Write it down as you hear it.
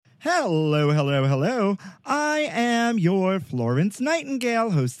Hello, hello, hello. I am your Florence Nightingale,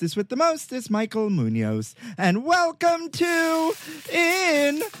 hostess with the mostest, Michael Munoz. And welcome to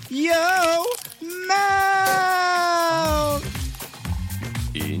In Yo Mouth.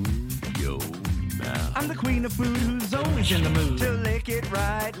 In Yo Mouth. I'm the queen of food who's always in the mood to lick it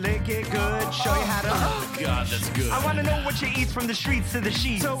right, lick it good, show you how to... Oh, God, that's good. I want to know what you eat from the streets to the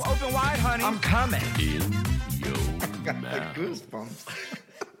sheets. So open wide, honey. I'm coming. In Yo Mouth. Goosebumps.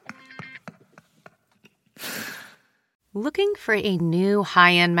 Looking for a new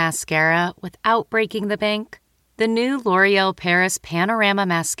high-end mascara without breaking the bank? The new L'Oreal Paris Panorama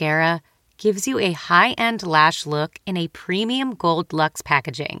Mascara gives you a high-end lash look in a premium gold luxe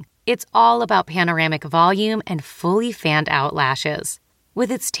packaging. It's all about panoramic volume and fully fanned-out lashes.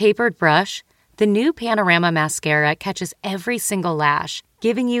 With its tapered brush, the new Panorama Mascara catches every single lash,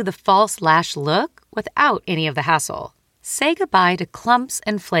 giving you the false lash look without any of the hassle. Say goodbye to clumps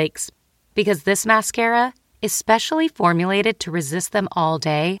and flakes, because this mascara is specially formulated to resist them all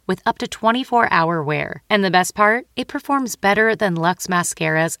day with up to 24-hour wear. And the best part? It performs better than Luxe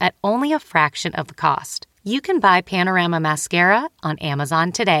mascaras at only a fraction of the cost. You can buy Panorama Mascara on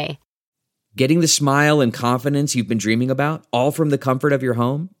Amazon today. Getting the smile and confidence you've been dreaming about, all from the comfort of your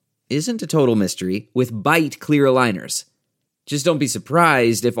home, isn't a total mystery with Byte clear aligners. Just don't be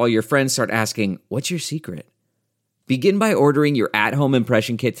surprised if all your friends start asking, "What's your secret?" Begin by ordering your at-home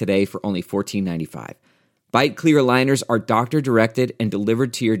impression kit today for only $14.95. Byte clear aligners are doctor-directed and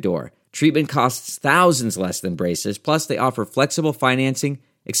delivered to your door. Treatment costs thousands less than braces, plus they offer flexible financing,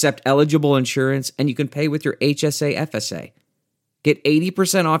 accept eligible insurance, and you can pay with your HSA FSA. Get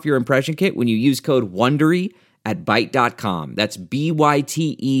 80% off your impression kit when you use code WONDERY at Byte.com. That's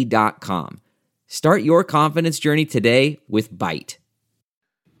BYTE.com. Start your confidence journey today with Byte.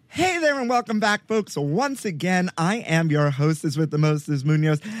 Hey there and welcome back, folks. Once again, I am your hostess with the mostest,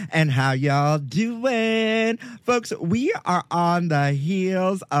 Munoz. And how y'all doing? Folks, we are on the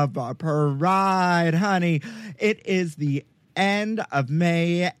heels of Pride, honey. It is the end of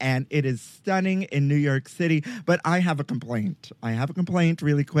May, and it is stunning in New York City. But I have a complaint.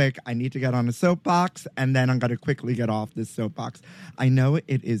 Really quick. I need to get on a soapbox, and then I'm going to quickly get off this soapbox. I know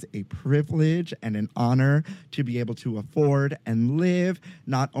it is a privilege and an honor to be able to afford and live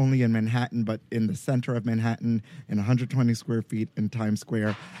not only in Manhattan, but in the center of Manhattan, in 120 square feet in Times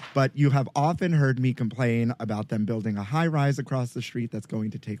Square. But you have often heard me complain about them building a high-rise across the street that's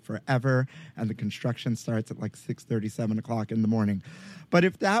going to take forever, and the construction starts at like 6:30, 7 o'clock in the morning. But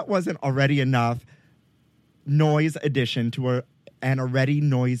if that wasn't already enough noise addition to an already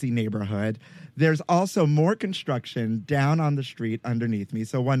noisy neighborhood, there's also more construction down on the street underneath me.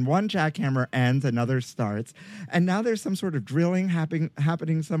 So when one jackhammer ends, another starts. And now there's some sort of drilling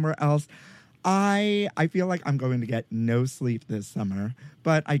happening somewhere else. I feel like I'm going to get no sleep this summer.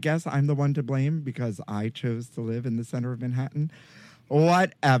 But I guess I'm the one to blame because I chose to live in the center of Manhattan.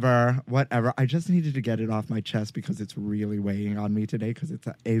 Whatever. I just needed to get it off my chest because it's really weighing on me today because it's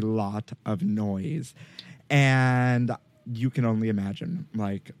a lot of noise. And you can only imagine,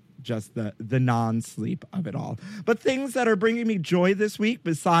 like, just the non-sleep of it all. But things that are bringing me joy this week,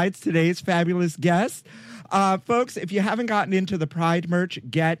 besides today's fabulous guest, folks, if you haven't gotten into the Pride merch,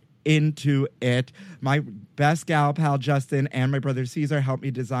 get into it. My best gal pal Justin and my brother Caesar helped me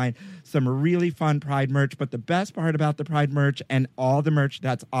design some really fun Pride merch. But the best part about the Pride merch and all the merch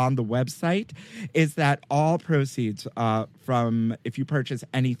that's on the website is that all proceeds from if you purchase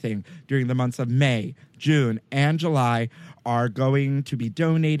anything during the months of May, June, and July are going to be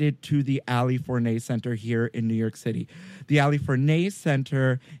donated to the Ali Forney Center here in New York City. The Ali Forney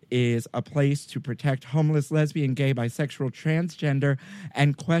Center is a place to protect homeless, lesbian, gay, bisexual, transgender,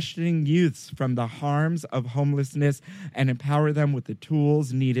 and questioning youths from the harms of homelessness and empower them with the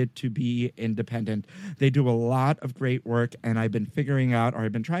tools needed to be independent. They do a lot of great work, and I've been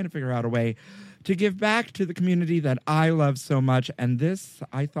trying to figure out a way to give back to the community that I love so much. And this,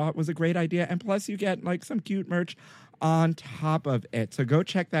 I thought, was a great idea. And plus, you get like some cute merch on top of it. So go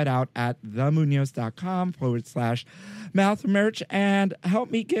check that out at themunoz.com/mouth merch and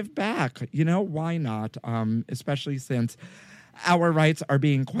help me give back. You know, why not? Especially since our rights are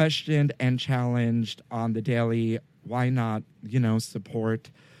being questioned and challenged on the daily. Why not,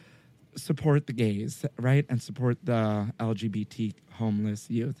 support the gays, right? And support the LGBT homeless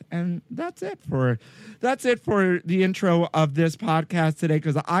youth. And that's it for the intro of this podcast today,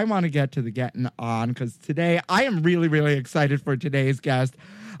 because I want to get to the getting on, because today I am really, really excited for today's guest.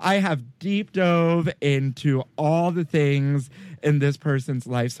 I have deep dove into all the things in this person's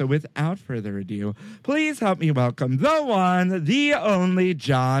life. So without further ado, please help me welcome the one, the only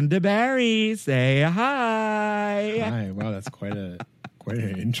John DeBarry. Say hi. Hi. Wow, that's quite a Quite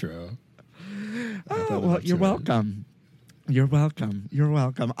an intro. Oh, well, you're welcome. You're welcome. You're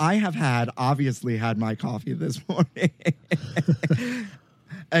welcome. I have obviously had my coffee this morning.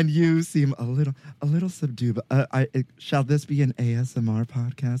 And you seem a little subdued. Shall this be an ASMR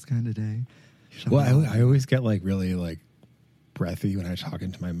podcast kind of day? I always get like really like breathy when I talk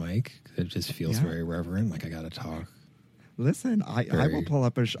into my mic. It just feels very reverent. Like I got to talk. Listen, I will pull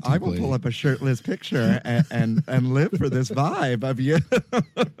up a shirtless picture and live for this vibe of you.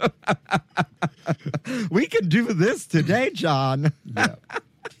 We can do this today, John. Yeah.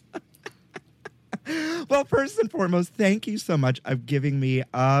 Well, first and foremost, thank you so much of giving me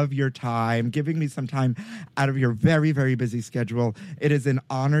of your time, giving me some time out of your very, very busy schedule. It is an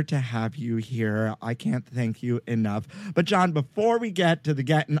honor to have you here. I can't thank you enough. But John, before we get to the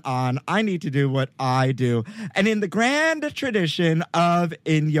getting on, I need to do what I do. And in the grand tradition of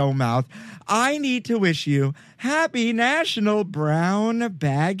In Yo Mouth, I need to wish you happy National Brown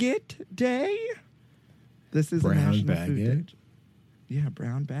Baguette Day. This is Brown a National Food Baguette? Day. Yeah,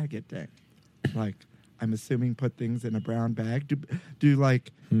 Brown Baguette Day. Like, I'm assuming put things in a brown bag. Do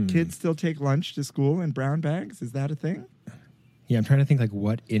like kids still take lunch to school in brown bags? Is that a thing? Yeah, I'm trying to think like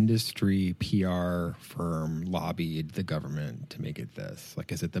what industry PR firm lobbied the government to make it this.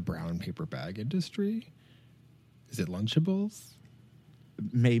 Like, is it the brown paper bag industry? Is it Lunchables?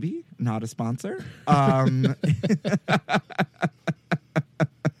 Maybe. Not a sponsor. I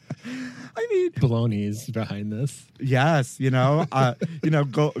mean, Baloney's behind this. yes,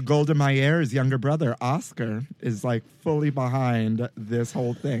 Golda Meir's younger brother, Oscar, is like fully behind this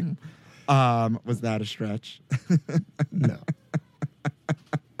whole thing. Was that a stretch? No.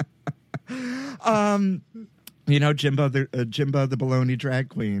 Jimbo the Baloney drag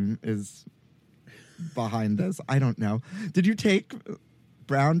queen is behind this. I don't know. Did you take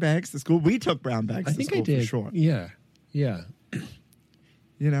brown bags to school? We took brown bags I to think school I did. for sure. Yeah. Yeah.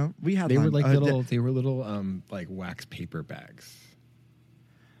 We had They were lunch. like they were little like wax paper bags.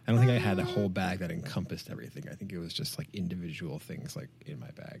 I don't think I had a whole bag that encompassed everything. I think it was just like individual things like in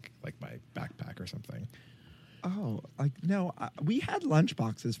my bag, like my backpack or something. Oh, like no, we had lunch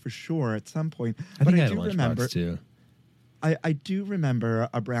boxes for sure at some point. I think I had do a remember lunchbox too. I do remember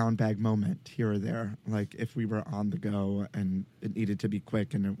a brown bag moment here or there, like if we were on the go and it needed to be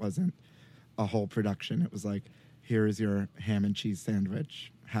quick and it wasn't a whole production. It was like, here is your ham and cheese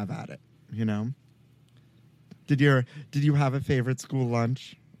sandwich. Have at it. Did you have a favorite school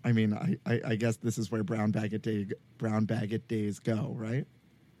lunch? I mean, I guess this is where brown baguette days go, right?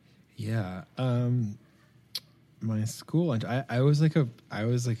 Yeah. My school lunch. I was like a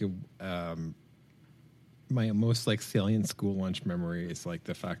my most like salient school lunch memory is like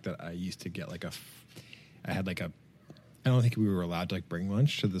the fact that I used to get like I don't think we were allowed to like bring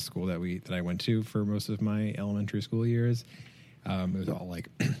lunch to the school that I went to for most of my elementary school years. It was all like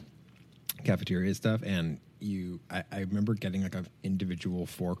cafeteria stuff, and I remember getting like an individual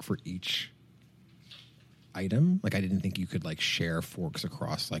fork for each item. Like I didn't think you could like share forks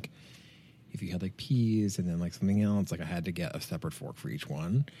across, like if you had like peas and then like something else, like I had to get a separate fork for each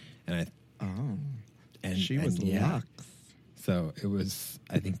one. And She was Lux. So it was.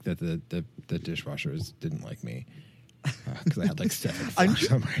 I think that the dishwashers didn't like me because I had like 7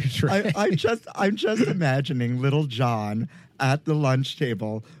 forks on my tray. I'm just imagining little John at the lunch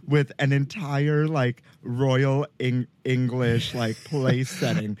table with an entire like Royal English like place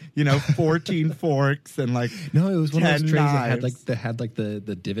setting, 14 forks and like no, it was one of those trays knives. that had like the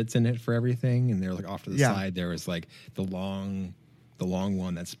divots in it for everything, and they're like off to the side. There was like the long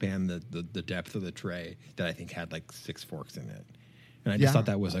one that spanned the depth of the tray that I think had like 6 forks in it, and I just thought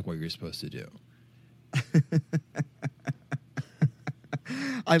that was like what you're supposed to do.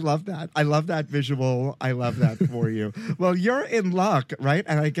 I love that. I love that visual. I love that for you. Well, you're in luck, right?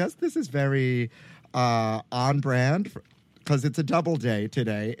 And I guess this is very on brand because it's a double day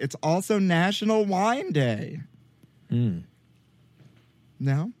today. It's also National Wine Day. No?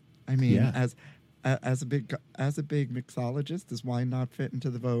 I mean, as a big mixologist, does wine not fit into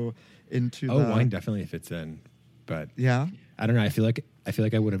the wine definitely fits in, but yeah, I don't know. I feel like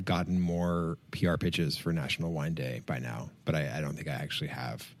I would have gotten more PR pitches for National Wine Day by now, but I don't think I actually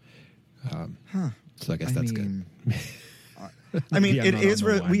have. So I guess that's good. I mean, Yeah, it I'm is.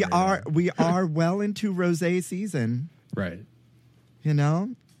 not on the wine We are well into rosé season. Right.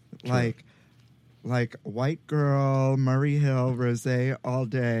 Like white girl, Murray Hill, rosé all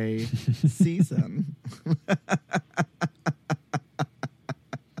day season.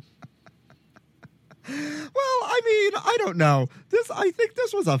 Well, I mean, I don't know. I think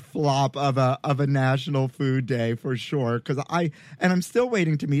this was a flop of a National Food Day for sure. Because I'm still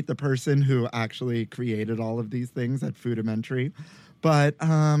waiting to meet the person who actually created all of these things at Foodimentary. But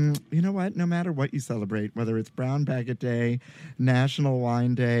you know what? No matter what you celebrate, whether it's Brown Baguette Day, National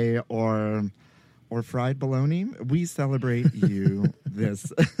Wine Day, or fried bologna, we celebrate you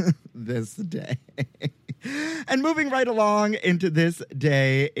this day. And moving right along into this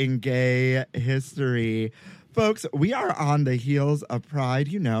day in gay history, folks, we are on the heels of Pride.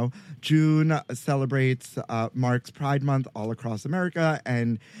 You know, June marks Pride Month all across America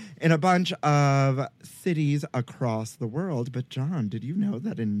and in a bunch of cities across the world. But John, did you know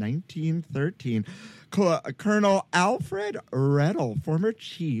that in 1913, Colonel Alfred Redl, former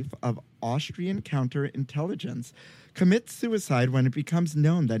chief of Austrian counterintelligence, commits suicide when it becomes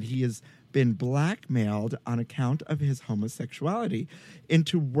known that he has been blackmailed on account of his homosexuality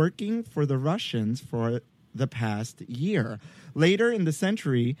into working for the Russians for the past year. Later in the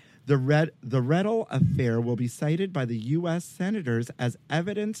century, the Redl affair will be cited by the U.S. senators as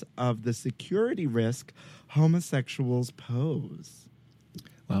evidence of the security risk homosexuals pose.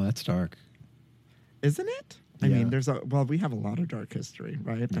 Wow, that's dark. Isn't it? I Yeah. mean, we have a lot of dark history,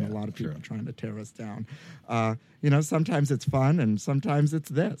 right? And a Yeah, lot of people true. trying to tear us down. Sometimes it's fun and sometimes it's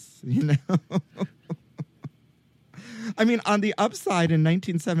this, I mean, on the upside, in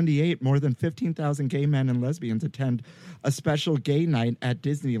 1978, more than 15,000 gay men and lesbians attend a special gay night at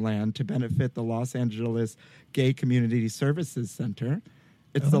Disneyland to benefit the Los Angeles Gay Community Services Center.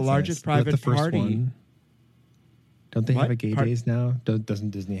 It's the That's largest nice. Is that private the first party. one? Don't they What? have a gay days now? Doesn't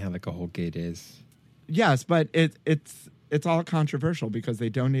Disney have like a whole gay days? Yes, but it's all controversial because they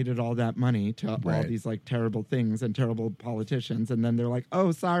donated all that money to all Right. these like terrible things and terrible politicians, and then they're like,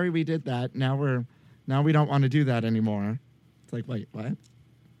 "Oh, sorry, we did that. Now we don't want to do that anymore." It's like, wait, what?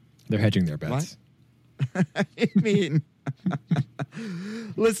 They're hedging their bets. I mean,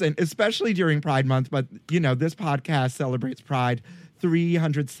 listen, especially during Pride Month, but this podcast celebrates Pride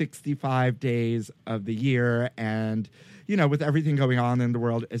 365 days of the year, and with everything going on in the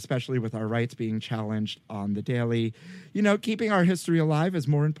world, especially with our rights being challenged on the daily, keeping our history alive is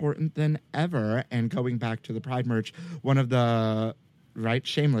more important than ever. And going back to the Pride merch, one of the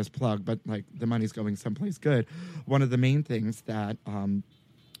shameless plug, but like the money's going someplace good. One of the main things that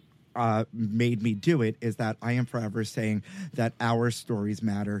made me do it is that I am forever saying that our stories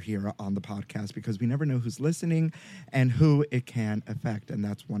matter here on the podcast because we never know who's listening and who it can affect. And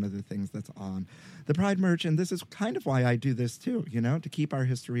that's one of the things that's on the Pride merch. And this is kind of why I do this too, to keep our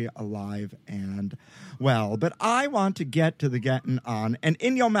history alive and well. But I want to get to the getting on. And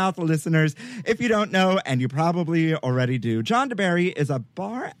in your mouth, listeners, if you don't know, and you probably already do, John DeBerry is a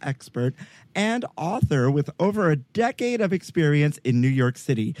bar expert and author with over a decade of experience in New York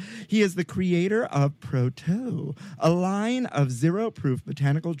City. He is the creator of Proto, a line of zero-proof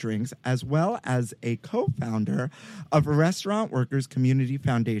botanical drinks, as well as a co-founder of Restaurant Workers Community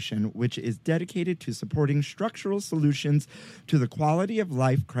Foundation, which is dedicated to supporting structural solutions to the quality of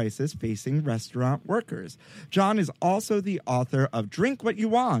life crisis facing restaurant workers. John is also the author of Drink What You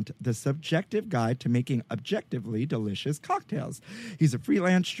Want, the subjective guide to making objectively delicious cocktails. He's a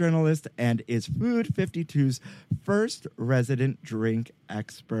freelance journalist and is Food 52's first resident drink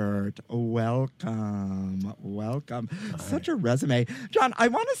expert. Welcome. Such a resume. John, I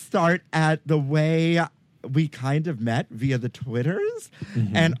want to start at the way we kind of met via the Twitters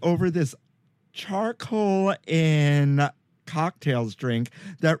and over this charcoal in cocktails drink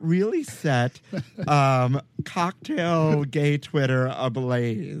that really set cocktail gay Twitter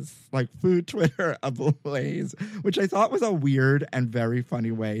ablaze, like food Twitter ablaze, which I thought was a weird and very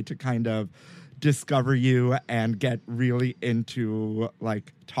funny way to kind of discover you and get really into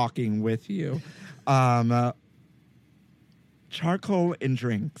like talking with you. Charcoal in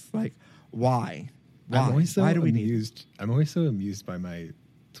drinks, like why? I'm always so Why do we need? amused. I'm always so amused by my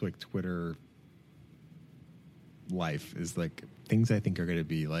like Twitter life is like things I think are going to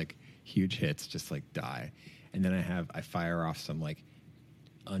be like huge hits just like die, and then I fire off some like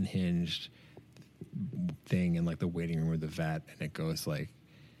unhinged thing in like the waiting room of the vet, and it goes like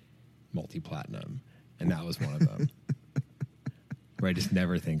multi-platinum, and that was one of them. Where I just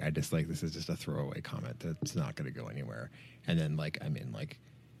never think, I just like, this is just a throwaway comment that's not going to go anywhere, and then like I'm in like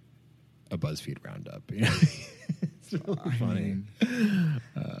a BuzzFeed roundup. It's really funny.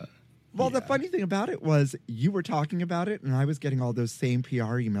 Well, the funny thing about it was you were talking about it, and I was getting all those same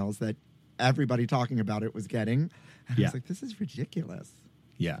PR emails that everybody talking about it was getting. And I was like, this is ridiculous.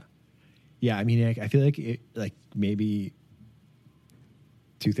 Yeah. I mean, I feel like it, like maybe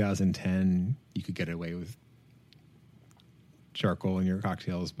 2010, you could get away with charcoal in your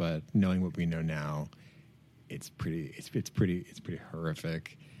cocktails, but knowing what we know now, it's pretty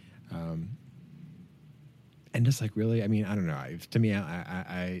horrific. And just like really, I mean, I don't know. To me,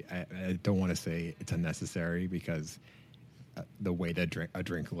 I don't want to say it's unnecessary because the way that a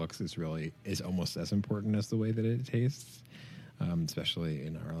drink looks is almost as important as the way that it tastes, especially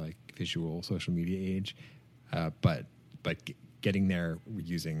in our like visual social media age. But getting there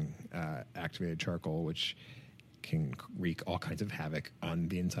using activated charcoal, which can wreak all kinds of havoc on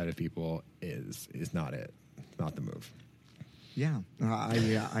the inside of people, is not it. Not the move. Yeah, I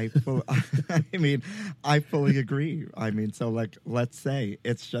mean, I fully agree. I mean, so like, let's say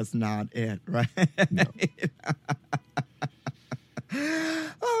it's just not it, right? No.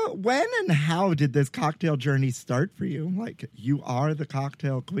 When and how did this cocktail journey start for you? Like, you are the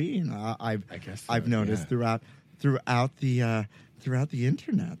cocktail queen. I guess so, I've noticed yeah. throughout the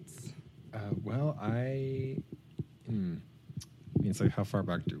internets. Well, it's like, how far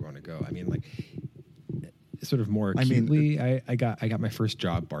back do you want to go? I mean, like, sort of more acutely, I got my first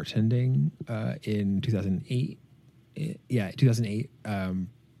job bartending in 2008. 2008.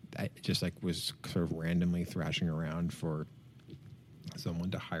 I just like was sort of randomly thrashing around for someone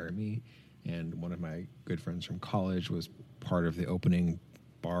to hire me, and one of my good friends from college was part of the opening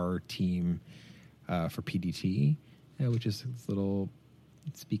bar team for PDT, which is this little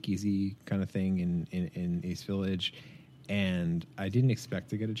speakeasy kind of thing in East Village. And I didn't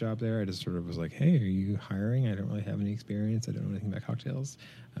expect to get a job there. I just sort of was like, hey, are you hiring? I don't really have any experience. I don't know anything about cocktails.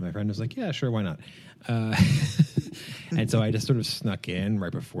 And my friend was like, yeah, sure, why not? And so I just sort of snuck in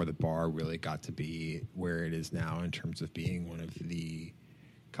right before the bar really got to be where it is now in terms of being one of the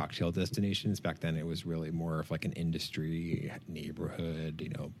cocktail destinations. Back then it was really more of like an industry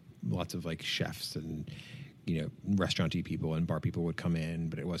neighborhood, lots of like chefs and, restaurant-y people and bar people would come in,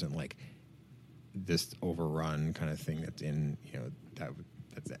 but it wasn't like this overrun kind of thing that's in,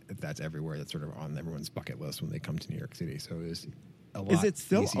 that's everywhere. That's sort of on everyone's bucket list when they come to New York City. So it was a lot. Is it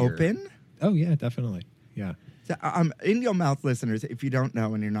still easier. open? Oh yeah, definitely. Yeah. So, in your mouth, listeners, if you don't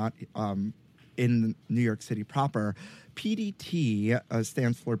know and you're not in New York City proper, PDT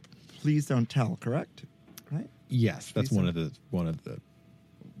stands for Please Don't Tell, correct? Right? Yes, that's one of the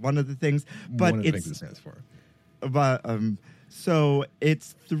things. But things it stands for. But so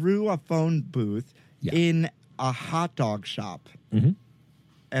it's through a phone booth in a hot dog shop. Mm-hmm.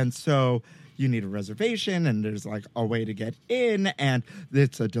 And so you need a reservation, and there's like a way to get in, and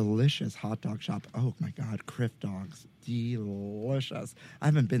it's a delicious hot dog shop. Oh my God, Criff Dogs. Delicious. I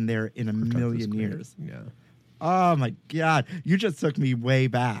haven't been there in a million years. Yeah. Oh my God. You just took me way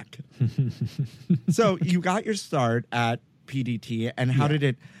back. So you got your start at PDT, and how did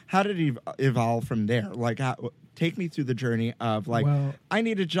it evolve from there? Like, take me through the journey of like, I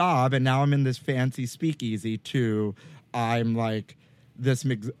need a job, and now I'm in this fancy speakeasy, to I'm like the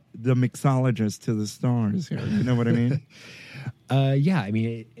mixologist to the stars here. You know what I mean? Yeah. I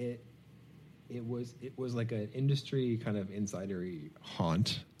mean, it was like an industry kind of insidery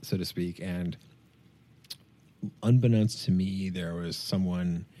haunt, so to speak, and unbeknownst to me, there was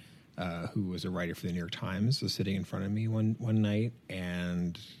someone who was a writer for the New York Times was sitting in front of me one night,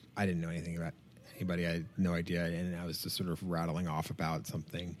 and I didn't know anything about anybody. I had no idea, and I was just sort of rattling off about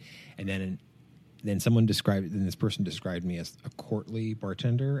something, and then this person described me as a courtly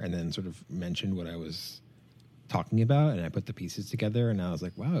bartender, and then sort of mentioned what I was talking about, and I put the pieces together, and I was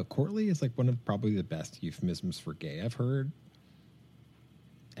like, wow, courtly is like one of probably the best euphemisms for gay I've heard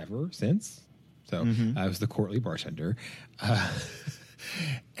ever since. So I was the courtly bartender.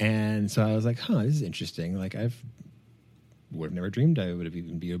 And so I was like, this is interesting. Like, would have never dreamed I would have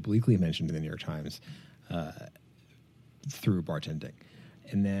even be obliquely mentioned in the New York Times through bartending.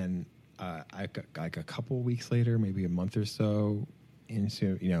 And then I got, like, a couple weeks later, maybe a month or so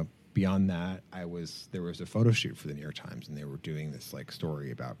into, beyond that, there was a photo shoot for the New York Times, and they were doing this like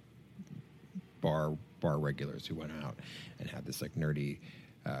story about bar regulars who went out and had this like nerdy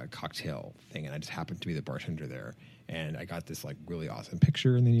cocktail thing, and I just happened to be the bartender there, and I got this like really awesome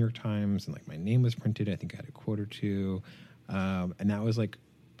picture in the New York Times, and like my name was printed. I think I had a quote or two, and that was like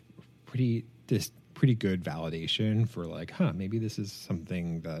pretty good validation for like, maybe this is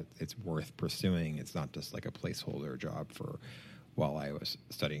something that it's worth pursuing. It's not just like a placeholder job for while I was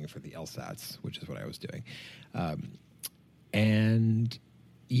studying for the LSATs, which is what I was doing, and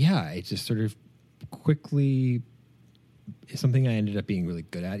yeah, it just sort of quickly. It's something I ended up being really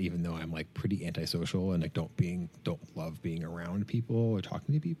good at, even though I'm like pretty antisocial and like don't love being around people or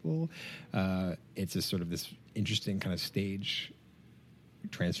talking to people. It's just sort of this interesting kind of stage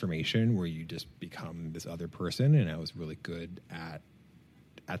transformation where you just become this other person, and I was really good at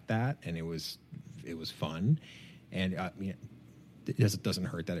that, and it was fun, and I mean, it doesn't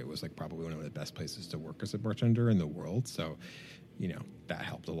hurt that it was like probably one of the best places to work as a bartender in the world, so that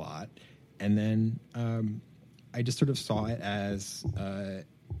helped a lot. And then I just sort of saw it as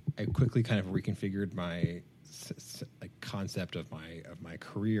I quickly kind of reconfigured my like concept of my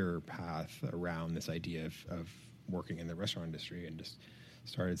career path around this idea of working in the restaurant industry, and just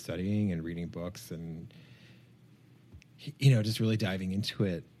started studying and reading books and just really diving into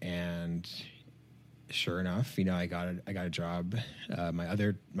it. And sure enough, I got a job. My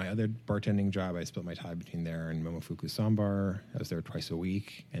other bartending job, I split my time between there and Momofuku Sambar. I was there twice a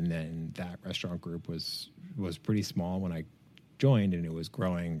week, and then that restaurant group was pretty small when I joined, and it was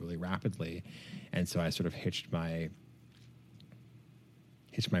growing really rapidly. And so I sort of hitched my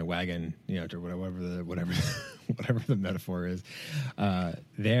wagon, to whatever the metaphor is,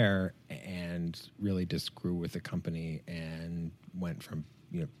 there, and really just grew with the company, and went from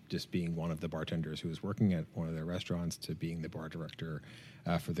just being one of the bartenders who was working at one of their restaurants to being the bar director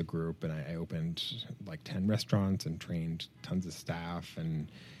for the group. And I opened like 10 restaurants and trained tons of staff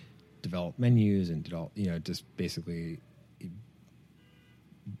and developed menus and did all, just basically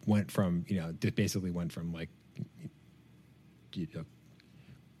went from like,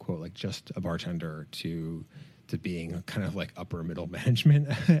 quote, like just a bartender to being kind of like upper middle management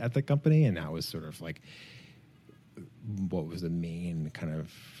at the company. And that was sort of like what was the main kind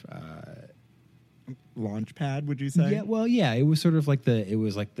of launch pad, would you say? Yeah, well, yeah, it was sort of like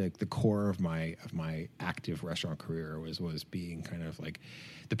the core of my active restaurant career was being kind of like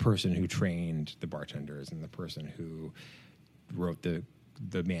the person who trained the bartenders and the person who wrote the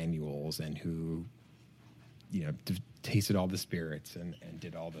manuals and who tasted all the spirits and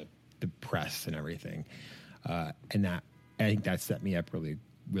did all the press and everything. And that, I think that set me up really,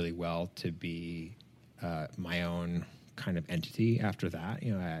 really well to be my own kind of entity after that.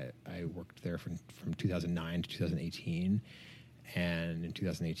 I worked there from 2009 to 2018. And in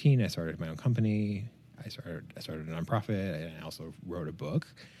 2018, I started my own company. I started a nonprofit, and I also wrote a book.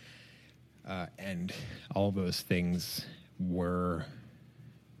 And all of those things were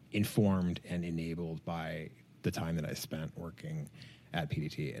informed and enabled by the time that I spent working at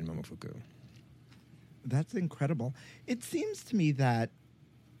PDT and Momofuku. That's incredible. It seems to me that,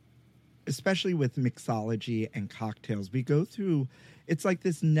 especially with mixology and cocktails, we go through, it's like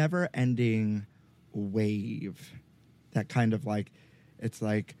this never-ending wave that kind of like, it's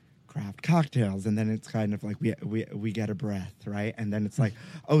like craft cocktails, and then it's kind of like we get a breath, right? And then it's like,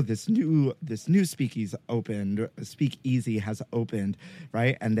 oh, this new speakeasy has opened,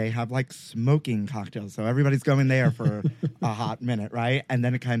 right? And they have like smoking cocktails, so everybody's going there for a hot minute, right? And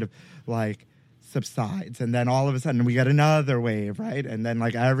then it kind of like subsides, and then all of a sudden we get another wave, right? And then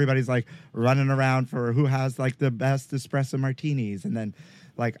like everybody's like running around for who has like the best espresso martinis, and then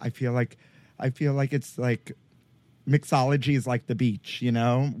like I feel like it's like mixology is like the beach,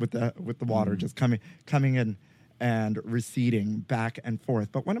 with the water just coming in and receding back and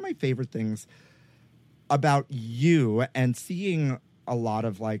forth. But one of my favorite things about you and seeing a lot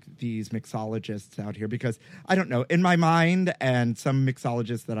of like these mixologists out here, because I don't know, in my mind, and some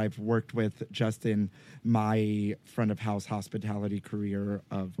mixologists that I've worked with just in my front of house hospitality career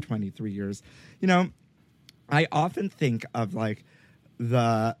of 23 years, I often think of like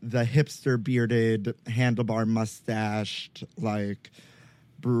the hipster bearded handlebar mustached like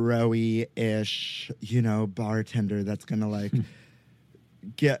bro-y-ish bartender that's gonna like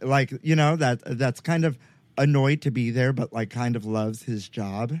get like that's kind of annoyed to be there but like kind of loves his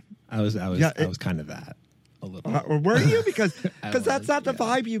job. I was kind of that a little. Or were you? Because that's not the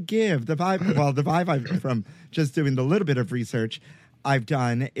vibe you give. The vibe I've from just doing the little bit of research I've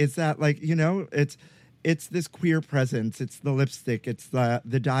done is that like it's this queer presence. It's the lipstick. It's the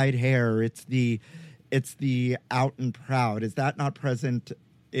dyed hair. It's the out and proud. Is that not present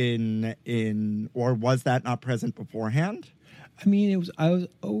in or was that not present beforehand? I mean, I was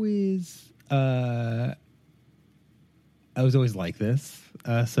always like this,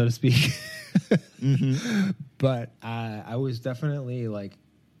 so to speak. Mm-hmm. But I was definitely like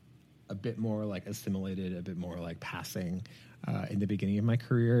a bit more like assimilated, a bit more like passing in the beginning of my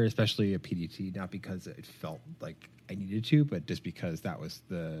career, especially at PDT. Not because it felt like I needed to, but just because that was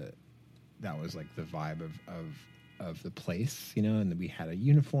like the vibe of the place, and we had a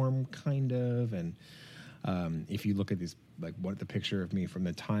uniform kind of, and if you look at these, like what the picture of me from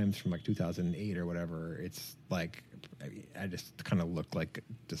the Times from like 2008 or whatever, it's like I just kind of look like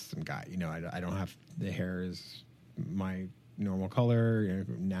just some guy. I don't have the hair is my normal color,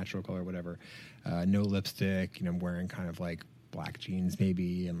 natural color, whatever. No lipstick. I'm wearing kind of like black jeans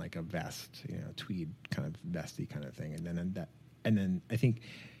maybe and like a vest, tweed kind of vesty kind of thing. And then I think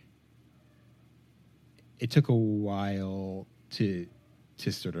it took a while to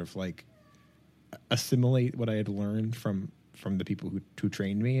sort of like assimilate what I had learned from the people who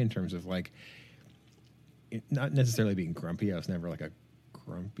trained me in terms of like not necessarily being grumpy. I was never like a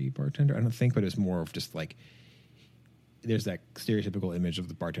grumpy bartender, I don't think, but it was more of just like there's that stereotypical image of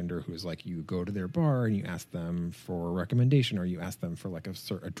the bartender who's like, you go to their bar and you ask them for a recommendation, or you ask them for like a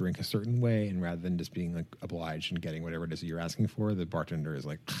drink a certain way, and rather than just being like obliged and getting whatever it is that you're asking for, the bartender is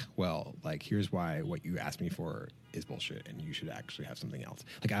like, well, like, here's why what you asked me for is bullshit and you should actually have something else.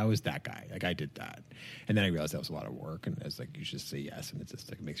 Like, I was that guy. Like, I did that. And then I realized that was a lot of work, and I was like, you should say yes, and it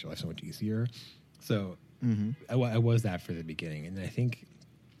just like makes your life so much easier. So I was that for the beginning. And I think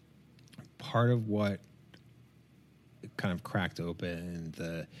part of what kind of cracked open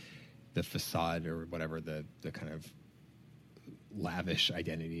the facade, or whatever, the kind of lavish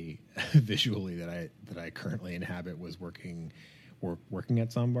identity visually that I currently inhabit, was working at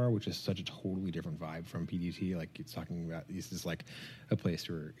Sambar, which is such a totally different vibe from PDT. Like, it's talking about, this is like a place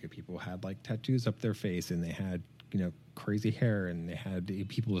where people had like tattoos up their face, and they had, you know, crazy hair, and they had,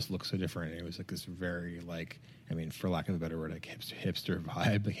 people just look so different. And it was like this very, like, I mean, for lack of a better word, like hipster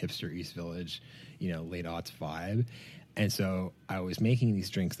vibe, like hipster East Village, you know, late aughts vibe. And so I was making these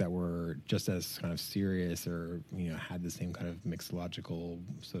drinks that were just as kind of serious, or, you know, had the same kind of mixological,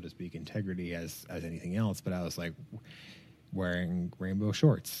 so to speak, integrity as anything else. But I was like wearing rainbow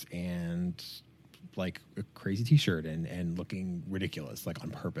shorts and like a crazy t-shirt and looking ridiculous, like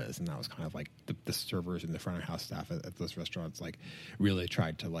on purpose. And that was kind of like the servers and the front of house staff at those restaurants, like, really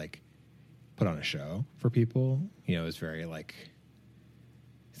tried to like put on a show for people. You know, it was very like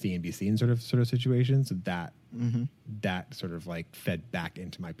CNBC and sort of situation. So that that sort of like fed back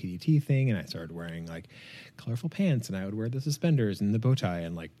into my PDT thing, and I started wearing like colorful pants, and I would wear the suspenders and the bow tie,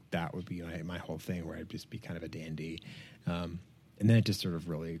 and like that would be my whole thing, where I'd just be kind of a dandy. And then it just sort of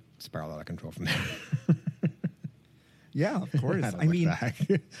really spiraled out of control from there. Yeah, of course.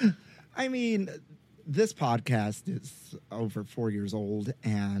 I mean, this podcast is over 4 years old,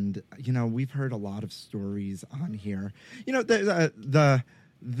 and, you know, we've heard a lot of stories on here. You know, the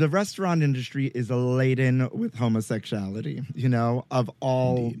restaurant industry is laden with homosexuality, you know, of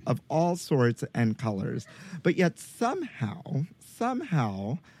all sorts and colors. But yet somehow,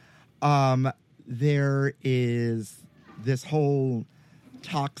 there is this whole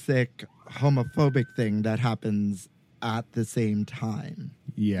toxic homophobic thing that happens at the same time.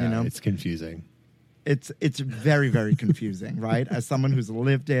 Yeah, you know? It's confusing. It's very, very confusing, right? As someone who's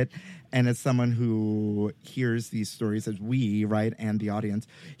lived it, and as someone who hears these stories, as we, right, and the audience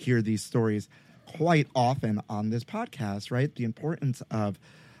hear these stories quite often on this podcast, right? The importance of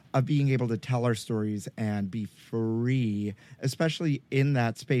being able to tell our stories and be free, especially in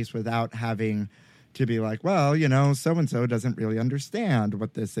that space, without having to be like, well, you know, so-and-so doesn't really understand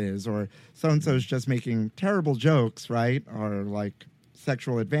what this is, or so-and-so is just making terrible jokes, right? Or like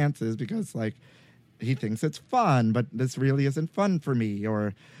sexual advances because like he thinks it's fun, but this really isn't fun for me,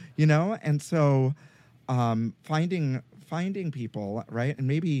 or, you know? And so finding people, right? And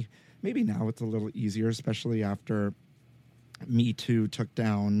maybe now it's a little easier, especially after Me Too took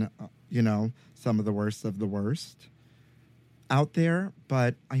down, you know, some of the worst out there.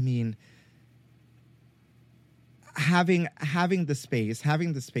 But I mean, having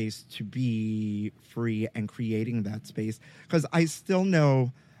the space to be free and creating that space, because I still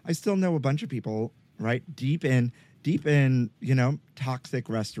know a bunch of people, right, deep in, you know, toxic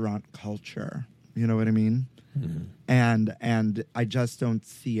restaurant culture. You know what I mean? Mm-hmm. And I just don't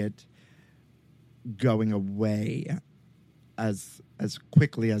see it going away as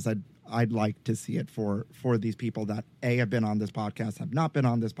quickly as I'd like to see it for these people that have been on this podcast, have not been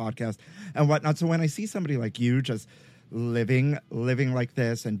on this podcast, and whatnot. So when I see somebody like you just living like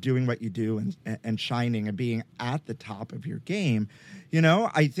this and doing what you do and shining and being at the top of your game, you know,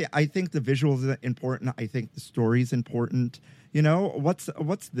 I think the visuals are important. I think the story's important. You know, what's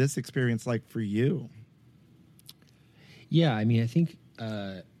this experience like for you? Yeah, I mean, I think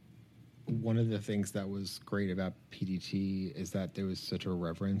one of the things that was great about PDT is that there was such a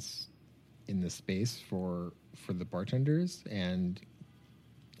reverence in the space for the bartenders. And,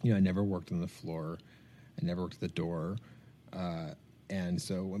 you know, I never worked on the floor. I never worked at the door. And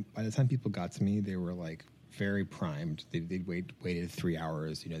so by the time people got to me, they were like very primed. They'd waited 3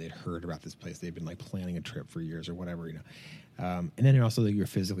 hours. You know, they'd heard about this place. They'd been like planning a trip for years or whatever, you know. And then also like, you're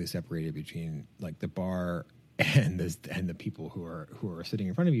physically separated between like the bar and the people who are sitting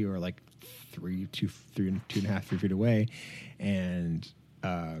in front of you are like 2.5, 3 feet away. And,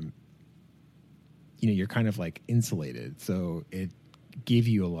 you know, you're kind of like insulated. So it gave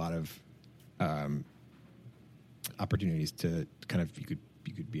you a lot of opportunities to kind of, you could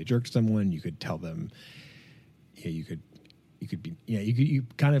be a jerk to someone. You could tell them, you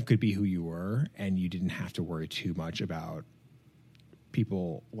kind of could be who you were, and you didn't have to worry too much about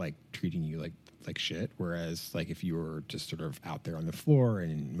people like treating you like shit. Whereas like if you were just sort of out there on the floor,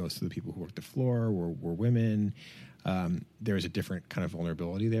 and most of the people who worked the floor were women, there was a different kind of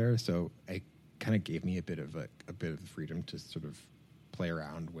vulnerability there. So it kind of gave me a bit of freedom to sort of play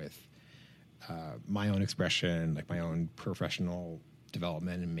around with my own expression, like my own professional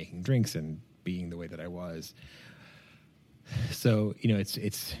development and making drinks and being the way that I was. So, you know,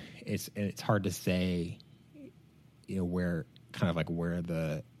 it's hard to say, you know, where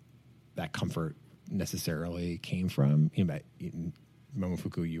that comfort necessarily came from. You know, in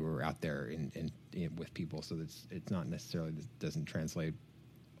Momofuku, you were out there and with people, so it's not necessarily, it doesn't translate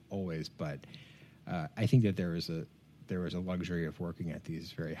always, but I think that there was a luxury of working at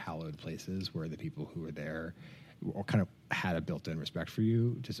these very hallowed places where the people who were there kind of had a built-in respect for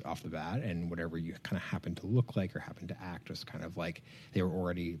you just off the bat, and whatever you kind of happened to look like or happened to act was kind of like they were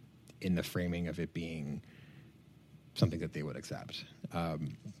already in the framing of it being something that they would accept.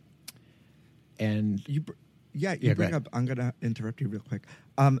 And you bring up, I'm going to interrupt you real quick.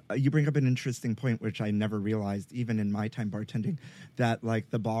 You bring up an interesting point, which I never realized, even in my time bartending, that like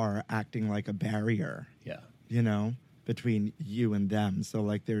the bar acting like a barrier, you know, between you and them. So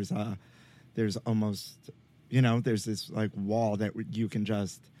like there's almost, you know, there's this like wall that you can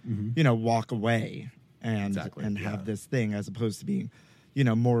just, you know, walk away and have this thing, as opposed to being, you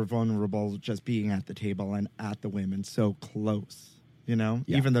know, more vulnerable, just being at the table and at the women so close, you know,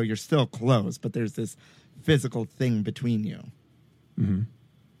 even though you're still close, but there's this physical thing between you. Mm-hmm.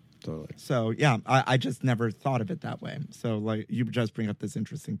 Totally. So yeah, I just never thought of it that way. So like you just bring up this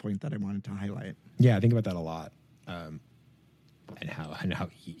interesting point that I wanted to highlight. Yeah, I think about that a lot, and how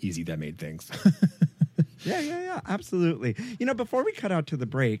easy that made things. Yeah, absolutely. You know, before we cut out to the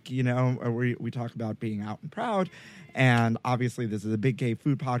break, you know, we talk about being out and proud, and obviously this is a big gay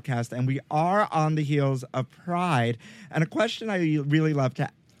food podcast, and we are on the heels of Pride. And a question I really love to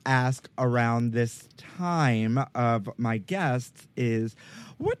ask around this time of my guests is,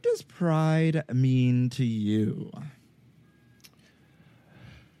 what does Pride mean to you?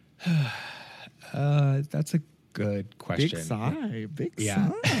 That's a good question. Big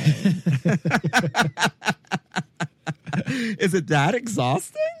sigh. Is it that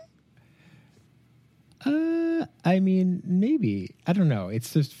exhausting? I mean, maybe. I don't know.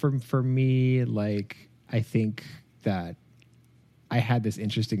 It's just for me, like, I think that I had this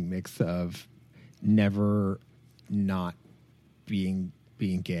interesting mix of never not being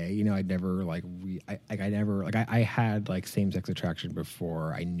gay. You know, I'd never I had like same-sex attraction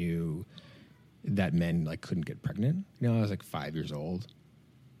before I knew that men like couldn't get pregnant. You know, I was like 5 years old,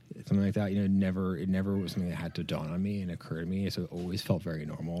 something like that. You know, it never was something that had to dawn on me and occur to me. So it always felt very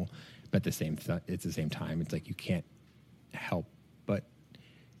normal. But at the same time, it's like you can't help but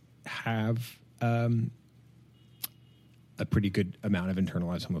have a pretty good amount of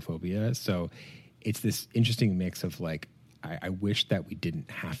internalized homophobia. So it's this interesting mix of like, I wish that we didn't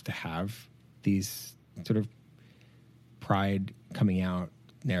have to have these sort of pride coming out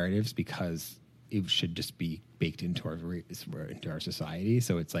narratives, because it should just be baked into our society.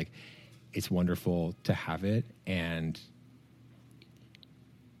 So it's like, it's wonderful to have it, and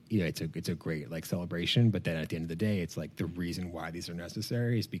you know, it's a great like celebration. But then at the end of the day, it's like the reason why these are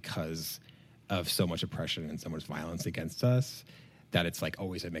necessary is because of so much oppression and so much violence against us, that it's like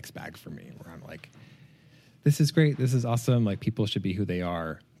always a mixed bag for me, where I'm like, this is great, this is awesome, like people should be who they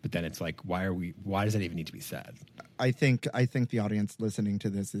are. But then it's like, why does that even need to be said? I think the audience listening to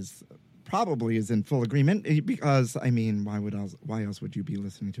this is in full agreement, because I mean, why else would you be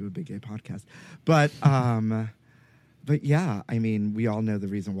listening to a big gay podcast? But yeah, I mean, we all know the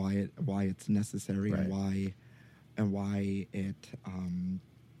reason why it's necessary, right, and why it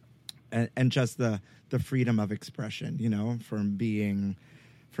and just the freedom of expression, you know, from being,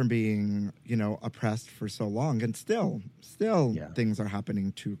 you know, oppressed for so long, and still things are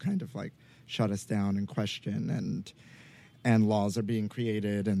happening to kind of like shut us down and question, and laws are being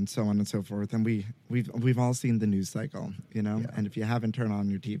created and so on and so forth. And we've all seen the news cycle, you know, and if you haven't turned on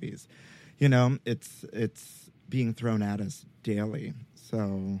your TVs, you know, it's being thrown at us daily.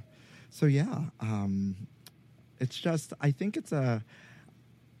 So yeah, it's just, I think the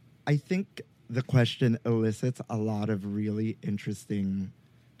question elicits a lot of really interesting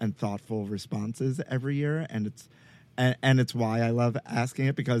and thoughtful responses every year, and it's why I love asking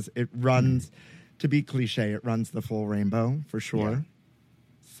it, because it runs, to be cliche, it runs the full rainbow for sure. Yeah.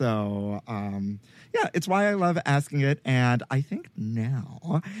 So, yeah, it's why I love asking it. And I think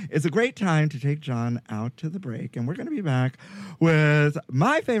now is a great time to take John out to the break. And we're going to be back with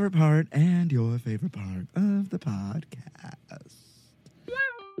my favorite part and your favorite part of the podcast.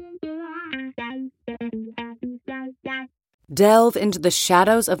 Delve into the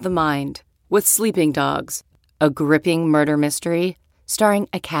shadows of the mind with Sleeping Dogs, a gripping murder mystery starring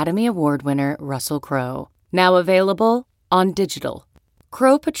Academy Award winner Russell Crowe. Now available on digital.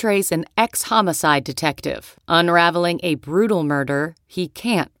 Crow portrays an ex-homicide detective unraveling a brutal murder he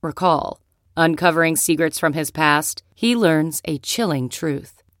can't recall. Uncovering secrets from his past, he learns a chilling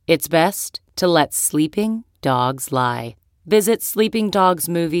truth. It's best to let sleeping dogs lie. Visit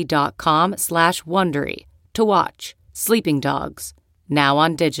sleepingdogsmovie.com/Wondery to watch Sleeping Dogs, now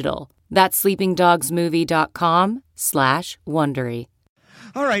on digital. That's sleepingdogsmovie.com/Wondery.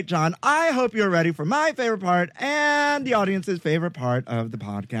 All right, John, I hope you're ready for my favorite part and the audience's favorite part of the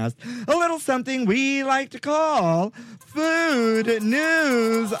podcast. A little something we like to call Food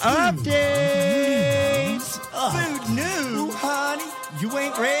News Updates. Food news, honey. You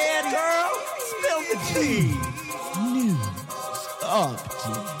ain't ready, girl? Spill the tea. News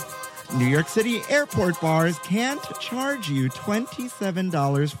Update. New York City airport bars can't charge you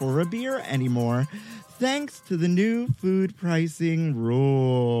 $27 for a beer anymore, thanks to the new food pricing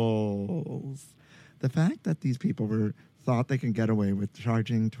rules. The fact that these people thought they can get away with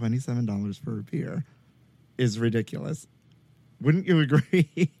charging $27 for a beer is ridiculous. Wouldn't you agree?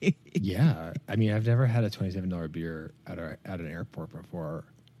 Yeah. I mean, I've never had a $27 beer at an airport before,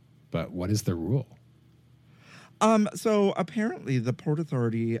 but what is the rule? So apparently the Port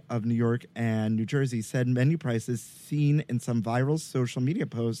Authority of New York and New Jersey said menu prices seen in some viral social media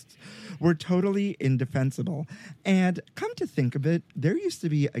posts were totally indefensible. And come to think of it, there used to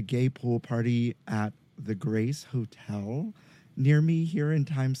be a gay pool party at the Grace Hotel near me here in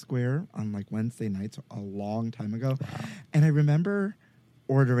Times Square on like Wednesday nights a long time ago. Wow. And I remember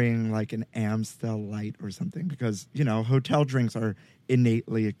ordering like an Amstel Light or something because, you know, hotel drinks are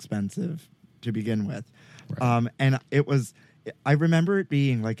innately expensive to begin with. Right. And I remember it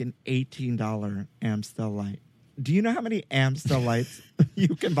being like an $18 Amstel Light. Do you know how many Amstel Lights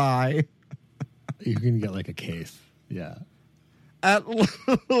you can buy? You can get like a case. Yeah. At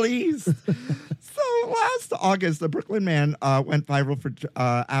least. So last August, the Brooklyn man went viral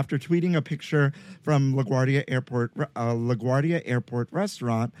after tweeting a picture from LaGuardia Airport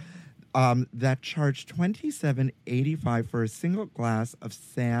restaurant that charged $27.85 for a single glass of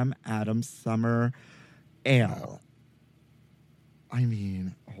Sam Adams Summer Ale. I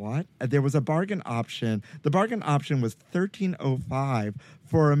mean, what? There was a bargain option. The bargain option was $13.05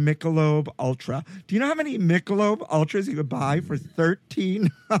 for a Michelob Ultra. Do you know how many Michelob Ultras you could buy for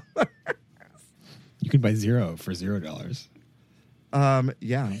 $13? You could buy zero for $0.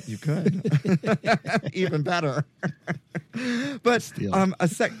 Yeah, you could. Even better. But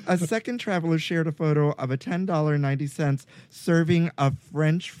a second traveler shared a photo of a $10.90 serving of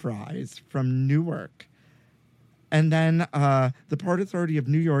French fries from Newark. And then the Port Authority of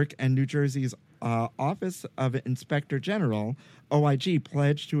New York and New Jersey's Office of Inspector General, OIG,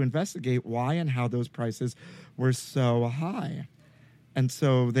 pledged to investigate why and how those prices were so high. And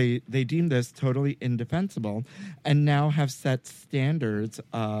so they deemed this totally indefensible and now have set standards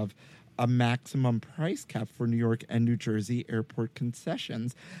of a maximum price cap for New York and New Jersey airport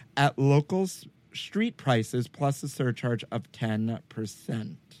concessions at local street prices plus a surcharge of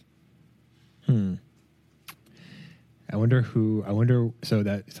 10%. So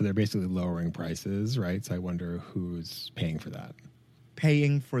they're basically lowering prices, right? So I wonder who's paying for that.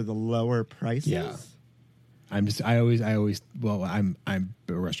 Paying for the lower prices? Yeah. I'm a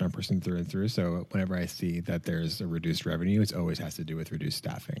restaurant person through and through. So whenever I see that there's a reduced revenue, it always has to do with reduced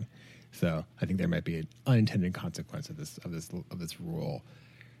staffing. So I think there might be an unintended consequence of this rule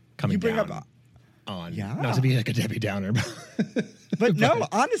coming down. Not to be like a Debbie Downer, but no,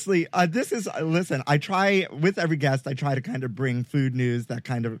 honestly, listen, I try with every guest, I try to kind of bring food news that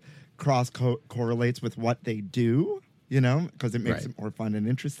kind of cross correlates with what they do, you know, because it makes it more fun and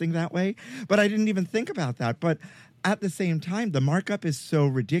interesting that way. But I didn't even think about that. But at the same time, the markup is so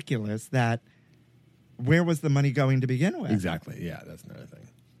ridiculous that where was the money going to begin with? Exactly. Yeah, that's another thing.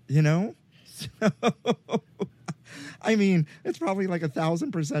 You know? So, I mean, it's probably like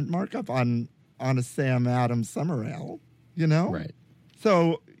 1,000% markup on a Sam Adams Summer Ale, you know? Right.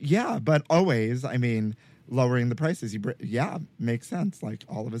 So, yeah, but always, I mean, lowering the prices, makes sense. Like,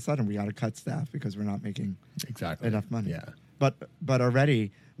 all of a sudden, we got to cut staff because we're not making enough money. Yeah. But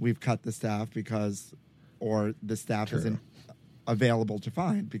already, we've cut the staff or the staff isn't available to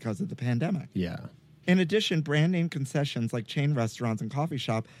find because of the pandemic. Yeah. In addition, brand name concessions like chain restaurants and coffee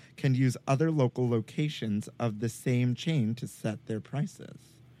shop can use other local locations of the same chain to set their prices.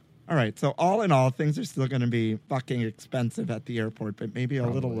 All right, so all in all, things are still going to be fucking expensive at the airport, but maybe a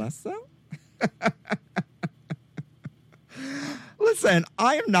little less so? Listen,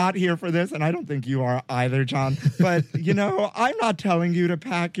 I am not here for this, and I don't think you are either, John. But, you know, I'm not telling you to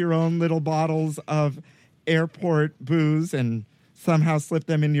pack your own little bottles of airport booze and somehow slip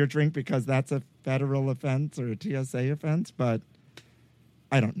them in your drink because that's a federal offense or a TSA offense, but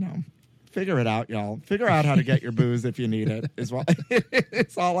I don't know. Figure it out, y'all. Figure out how to get your booze if you need it.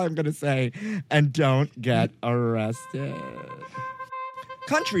 It's all I'm going to say. And don't get arrested.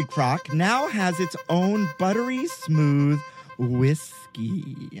 Country Crock now has its own buttery smooth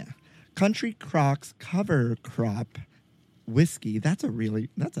whiskey. Country Crock's Cover Crop whiskey. That's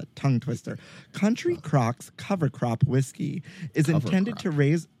a tongue twister. Country Crock's Cover Crop whiskey is intended to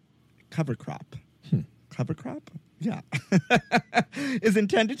raise cover crop. Cover crop? Yeah. Is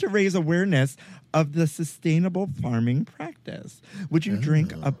intended to raise awareness of the sustainable farming practice. Would you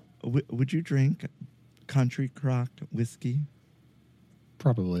drink Country Crock whiskey?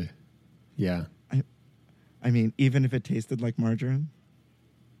 Probably. Yeah. I mean, even if it tasted like margarine?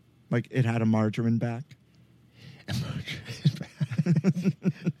 Like it had a margarine back?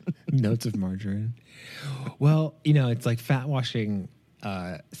 Notes of margarine. Well, it's like fat washing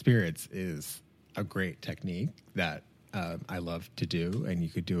spirits is a great technique that I love to do, and you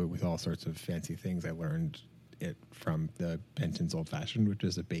could do it with all sorts of fancy things. I learned it from the Benton's Old Fashioned, which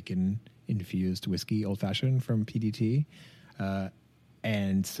is a bacon-infused whiskey old fashioned from PDT.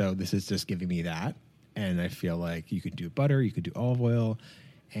 And so this is just giving me that. And I feel like you could do butter, you could do olive oil,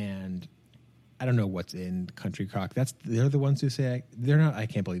 and I don't know what's in Country Crock. They're the ones who say they're not. I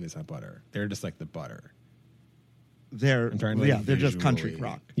can't believe it's not butter. They're just like the butter. They're just Country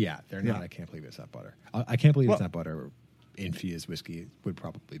Crock. Yeah, they're not. I can't believe it's not butter. I can't believe it's not butter. Infused whiskey would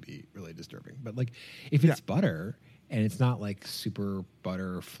probably be really disturbing. But like, if it's butter and it's not like super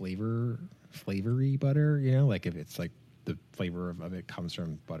butter flavory butter, like if it's like the flavor of it comes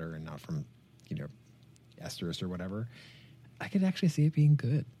from butter and not from esters or whatever, I could actually see it being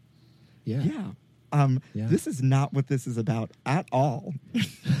good. Yeah. Yeah. This is not what this is about at all.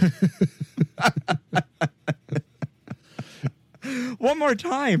 One more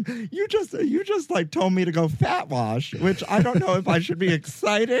time. You just like told me to go fat wash, which I don't know if I should be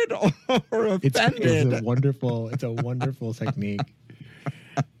excited or offended. It's a wonderful technique.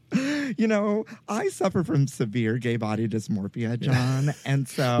 I suffer from severe gay body dysmorphia, John. And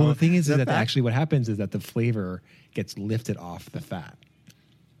so well, the thing is that actually what happens is that the flavor gets lifted off the fat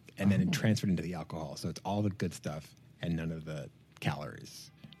and then it transferred into the alcohol. So it's all the good stuff and none of the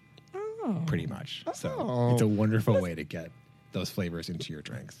calories. Pretty much. So it's a wonderful way to get those flavors into your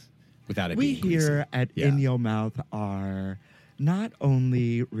drinks without it being greasy. We here at In Your Mouth are not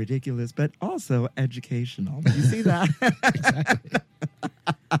only ridiculous, but also educational. You see that? Exactly.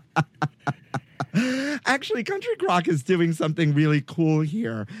 Actually, Country Crock is doing something really cool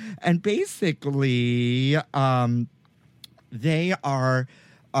here. And basically, they are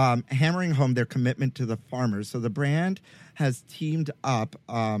hammering home their commitment to the farmers. So the brand has teamed up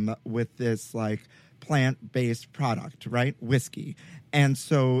with this like plant-based product, right? Whiskey. And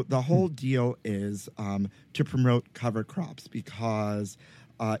so the whole deal is to promote cover crops because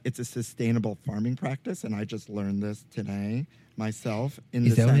it's a sustainable farming practice. And I just learned this today myself.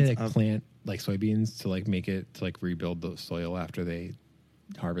 Is that when they plant like soybeans to like make it to like rebuild the soil after they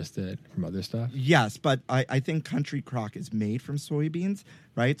harvest it from other stuff? Yes, but I think Country Crock is made from soybeans,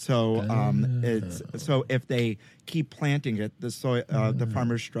 right? So so if they keep planting it, the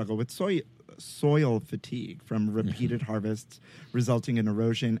farmers struggle with soil fatigue from repeated harvests, resulting in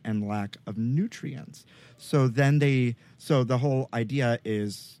erosion and lack of nutrients. So then the whole idea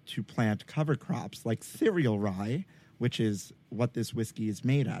is to plant cover crops like cereal rye, which is what this whiskey is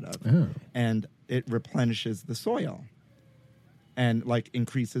made out of, and it replenishes the soil and like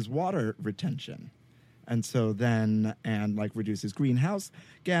increases water retention. And so then, and like reduces greenhouse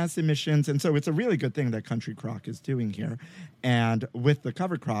gas emissions. And so it's a really good thing that Country Crock is doing here. And with the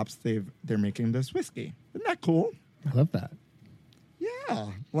cover crops, they're making this whiskey. Isn't that cool? I love that.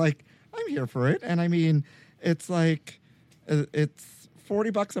 Yeah. Like, I'm here for it. And I mean, it's like, it's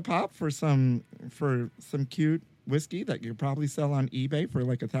 $40 a pop for some cute whiskey that you probably sell on eBay for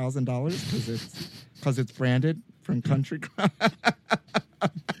like $1,000 because it's branded from Country Crock.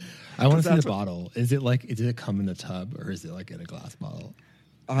 I want to see the bottle. Is it come in a tub or is it like in a glass bottle?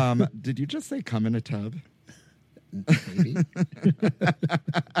 Did you just say come in a tub? Maybe.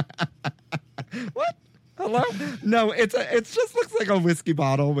 What? Hello? No, it just looks like a whiskey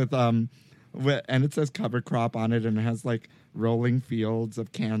bottle with and it says cover crop on it and it has like rolling fields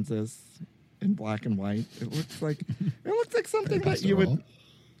of Kansas in black and white. It looks like something that you would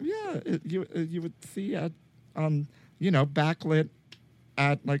you would see at backlit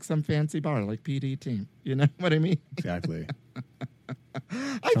at like some fancy bar like PDT. You know what I mean? Exactly.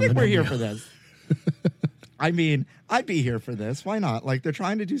 I think we're here for this. I mean, I'd be here for this. Why not? Like they're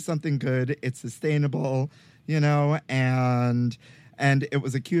trying to do something good. It's sustainable, and And it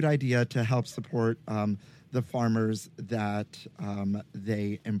was a cute idea to help support the farmers that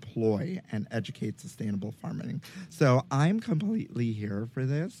they employ and educate sustainable farming. So I'm completely here for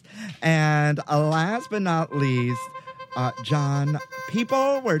this. And last but not least, John,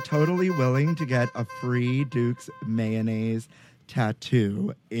 people were totally willing to get a free Duke's mayonnaise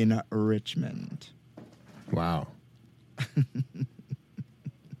tattoo in Richmond. Wow.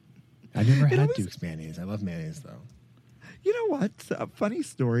 I never had Duke's mayonnaise. I love mayonnaise, though. You know what? A funny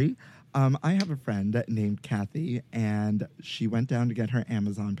story. I have a friend named Kathy, and she went down to get her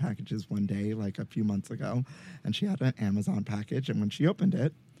Amazon packages one day, like a few months ago, and she had an Amazon package, and when she opened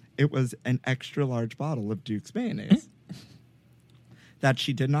it, it was an extra large bottle of Duke's mayonnaise that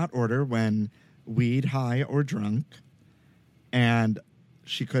she did not order when weed, high, or drunk, and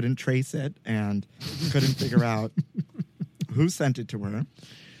she couldn't trace it and couldn't figure out who sent it to her.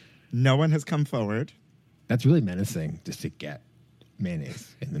 No one has come forward. That's really menacing just to get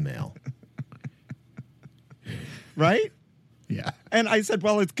mayonnaise in the mail. Right? Yeah. And I said,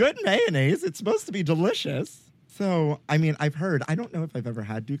 well, it's good mayonnaise. It's supposed to be delicious. So, I mean, I've heard, I don't know if I've ever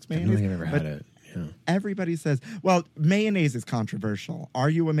had Duke's I don't mayonnaise. think I've ever had it. Yeah. Everybody says, well, mayonnaise is controversial. Are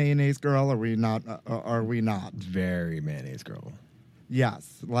you a mayonnaise girl or are we not? Are we not? Very mayonnaise girl.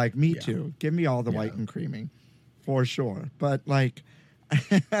 Yes. Like, me Yeah. too. Give me all the white Yeah. and creamy. For sure. But, like,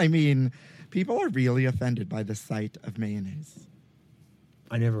 I mean, people are really offended by the sight of mayonnaise.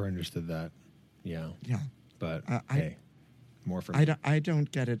 I never understood that. Yeah. Yeah. But, I- more for me. I don't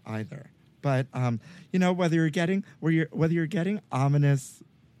get it either. But you know, whether you're getting ominous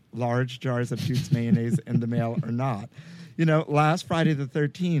large jars of Duke's mayonnaise in the mail or not, you know, last Friday the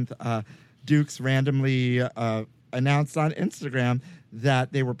 13th, Duke's randomly announced on Instagram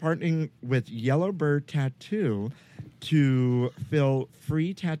that they were partnering with Yellowbird Tattoo to fill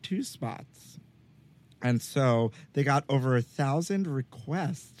free tattoo spots. And so they got over 1,000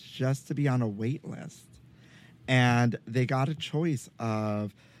 requests just to be on a wait list. And they got a choice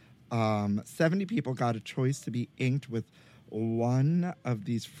of 70 people got a choice to be inked with one of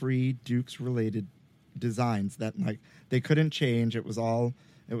these free Duke's related designs that like they couldn't change. It was all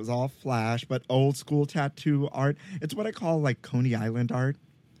flash, but old school tattoo art. It's what I call like Coney Island art,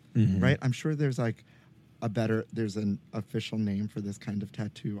 right? I'm sure there's like there's an official name for this kind of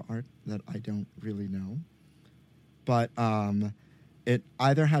tattoo art that I don't really know. But it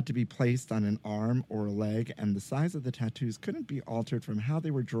either had to be placed on an arm or a leg, and the size of the tattoos couldn't be altered from how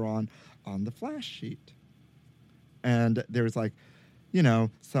they were drawn on the flash sheet. And there was like, you know,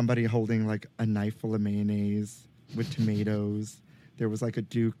 somebody holding like a knife full of mayonnaise with tomatoes. There was like a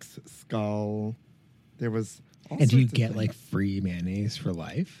Duke's skull. There was all And do you sorts of get things. like free mayonnaise for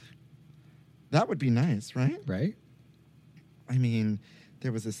life? That would be nice, right? Right? I mean,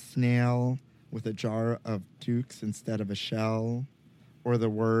 there was a snail with a jar of Duke's instead of a shell, or the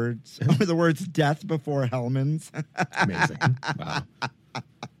words "death before Hellman's." Amazing. Wow.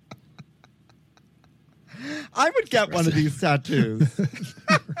 I would get one of these tattoos,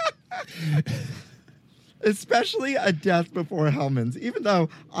 especially a death before Hellman's. Even though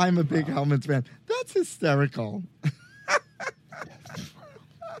I'm a big Hellman's fan, that's hysterical.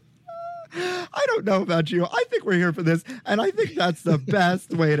 I don't know about you. I think we're here for this, and I think that's the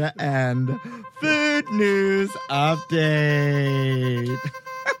best way to end Food News Update.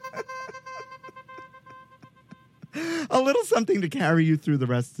 A little something to carry you through the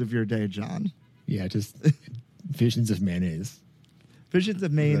rest of your day, John. Yeah, just visions of mayonnaise. Visions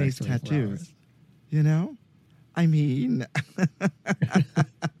of mayonnaise The next 24 tattoos. hours. You know? I mean,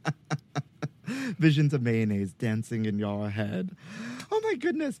 visions of mayonnaise dancing in your head. Oh my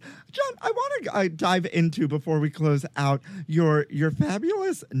goodness. John, I want to dive into, before we close out, your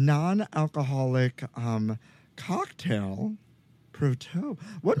fabulous non-alcoholic cocktail, Proto.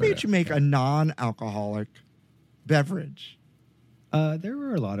 What made you make a non-alcoholic beverage? There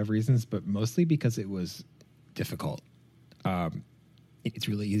were a lot of reasons, but mostly because it was difficult. It's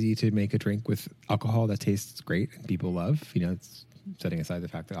really easy to make a drink with alcohol that tastes great and people love. You know, it's setting aside the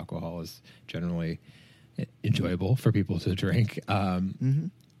fact that alcohol is generally enjoyable for people to drink.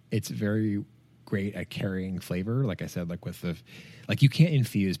 It's very great at carrying flavor. Like I said, like you can't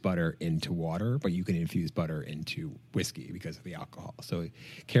infuse butter into water, but you can infuse butter into whiskey because of the alcohol. So it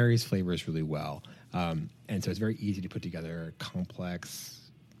carries flavors really well. And so it's very easy to put together a complex,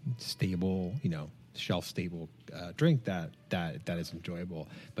 stable, you know, shelf stable drink that is enjoyable.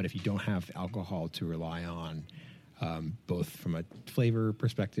 But if you don't have alcohol to rely on, both from a flavor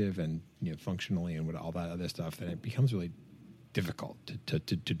perspective and, you know, functionally and with all that other stuff, then it becomes really difficult to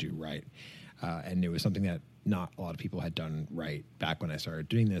do right. And it was something that not a lot of people had done right back when I started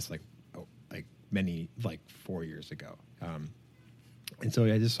doing this, like 4 years ago. And so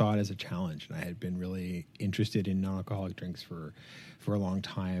I just saw it as a challenge, and I had been really interested in non-alcoholic drinks for a long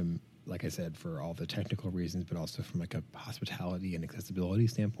time. Like I said, for all the technical reasons, but also from like a hospitality and accessibility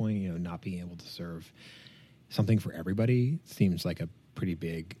standpoint. You know, not being able to serve something for everybody seems like a pretty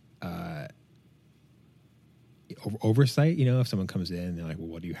big oversight. You know, if someone comes in and they're like, "Well,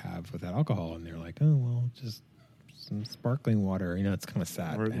 what do you have without alcohol?" and they're like, "Oh, well, just some sparkling water." You know, it's kind of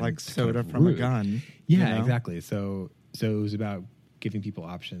sad. Or and like it's soda kind of from a rude. gun. Yeah, you know? exactly. So it was about giving people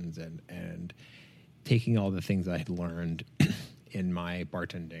options and taking all the things I had learned in my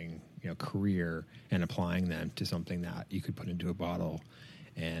bartending, you know, career and applying them to something that you could put into a bottle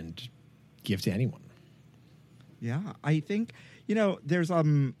and give to anyone. Yeah, I think, you know, there's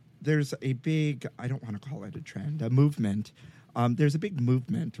a big, I don't want to call it a trend, a movement. There's a big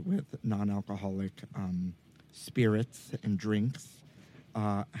movement with non-alcoholic spirits and drinks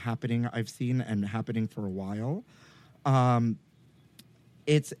happening. I've seen and happening for a while.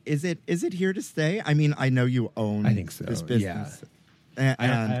 Is it here to stay? I mean, I know you own I think so, this business. yeah.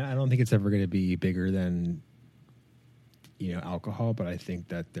 And I don't think it's ever going to be bigger than, you know, alcohol, but I think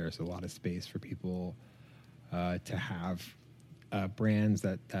that there's a lot of space for people to have brands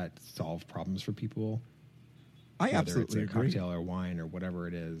that solve problems for people. I whether absolutely it's a agree. cocktail or wine or whatever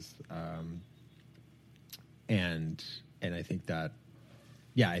it is. And I think that,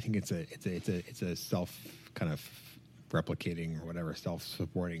 yeah, I think it's a self kind of replicating or whatever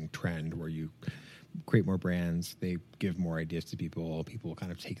self-supporting trend where you create more brands, they give more ideas to people kind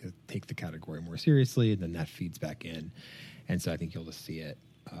of take the category more seriously, and then that feeds back in. And so I think you'll just see it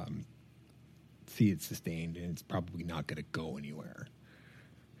sustained, and it's probably not going to go anywhere.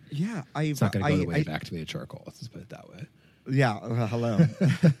 Yeah, It's not going to go the way back to the charcoal. Let's just put it that way. Yeah, hello.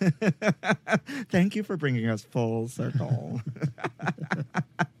 Thank you for bringing us full circle.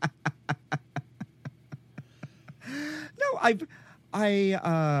 No,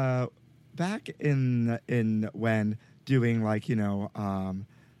 I back in when doing like, you know,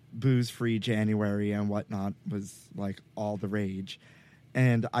 booze-free January and whatnot was like all the rage.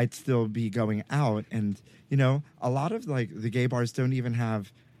 And I'd still be going out, and, you know, a lot of like the gay bars don't even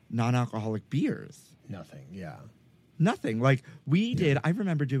have non-alcoholic beers. Nothing, yeah. Nothing. Like we did. I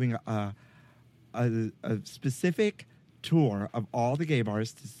remember doing a specific tour of all the gay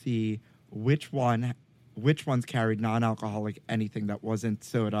bars to see which ones carried non-alcoholic anything that wasn't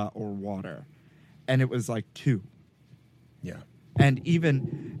soda or water, and it was like 2. Yeah. And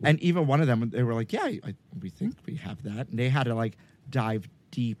even one of them, they were like, "Yeah, we think we have that," and they had to like dive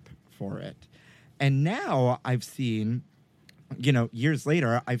deep for it. And now I've seen, you know, years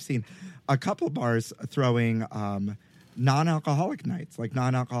later, I've seen a couple bars throwing non-alcoholic nights, like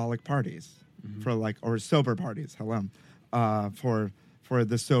non-alcoholic parties for like, or sober parties. Hello, for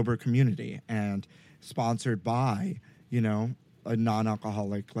the sober community, and sponsored by, you know, a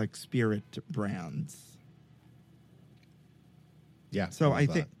non-alcoholic like spirit brands. Yeah. So I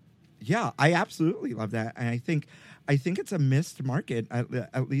think, yeah, I absolutely love that, and I think it's a missed market,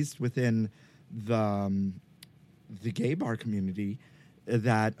 at least within the gay bar community,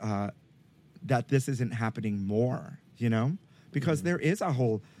 that this isn't happening more, you know, because there is a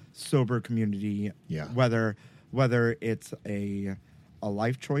whole sober community, Yeah. whether it's a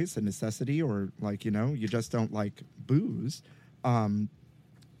life choice, a necessity, or like, you know, you just don't like booze,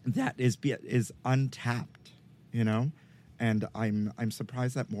 that is untapped, you know. And I'm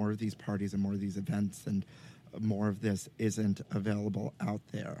surprised that more of these parties and more of these events and more of this isn't available out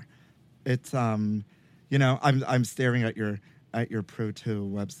there. It's you know, I'm staring at your Proto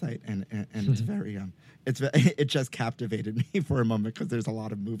website, and it's very it just captivated me for a moment because there's a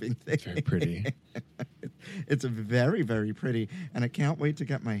lot of moving things. It's very pretty. It's very, very pretty, and I can't wait to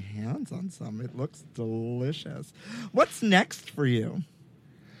get my hands on some. It looks delicious. What's next for you?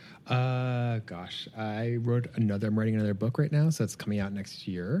 Gosh, I'm writing another book right now, so it's coming out next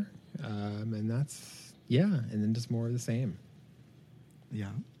year. And that's, yeah, and then just more of the same.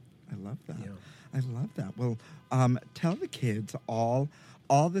 Yeah, I love that. Yeah. I love that. Well, tell the kids all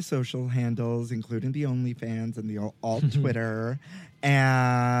the social handles, including the OnlyFans and the all Twitter,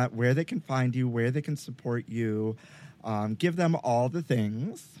 and where they can find you, where they can support you. Give them all the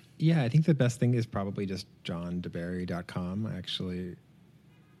things. Yeah, I think the best thing is probably just johndeberry.com. I actually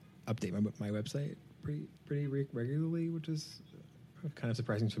update my website pretty regularly, which is kind of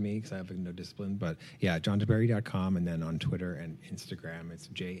surprising to me because I have no discipline. But yeah, johndeberry.com, and then on Twitter and Instagram, it's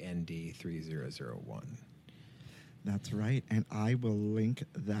JND3001. That's right. And I will link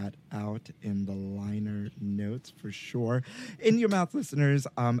that out in the liner notes for sure. In Your Mouth listeners,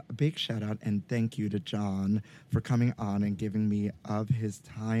 big shout out and thank you to John for coming on and giving me of his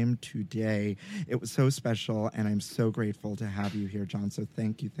time today. It was so special, and I'm so grateful to have you here, John. So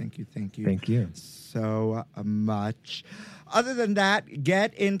thank you. Thank you. So much. Other than that,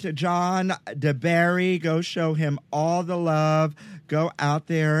 get into John DeBerry. Go show him all the love. Go out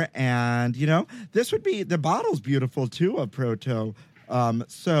there and, this would be, the bottle's beautiful too of Proto.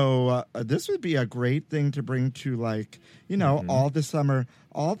 So this would be a great thing to bring to all the summer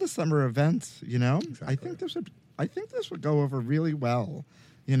events, Exactly. I think this would go over really well,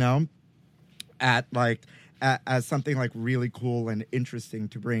 as something like really cool and interesting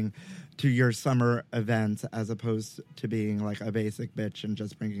to bring to your summer events, as opposed to being like a basic bitch and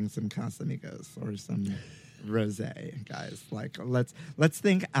just bringing some Casamigos or some rosé, guys. Like, let's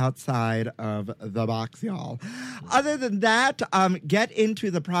think outside of the box, y'all. Other than that, get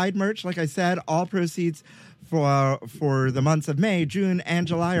into the Pride merch. Like I said, all proceeds for the months of May, June, and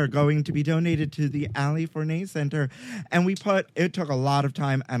July are going to be donated to the Ali Fournet Center. And it took a lot of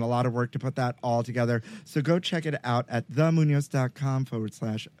time and a lot of work to put that all together. So go check it out at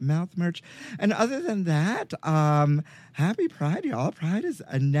themunoz.com/mouth merch. And other than that, happy Pride, y'all. Pride is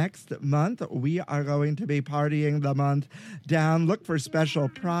next month. We are going to be partying the month down. Look for special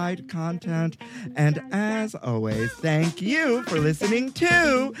Pride content. And as always, thank you for listening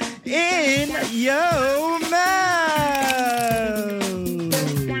to In Yo Mouth. In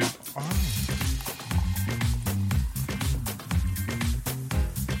your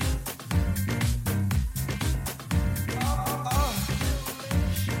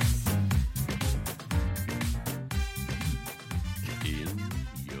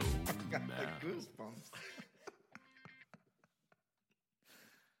Got the mouth. goosebumps.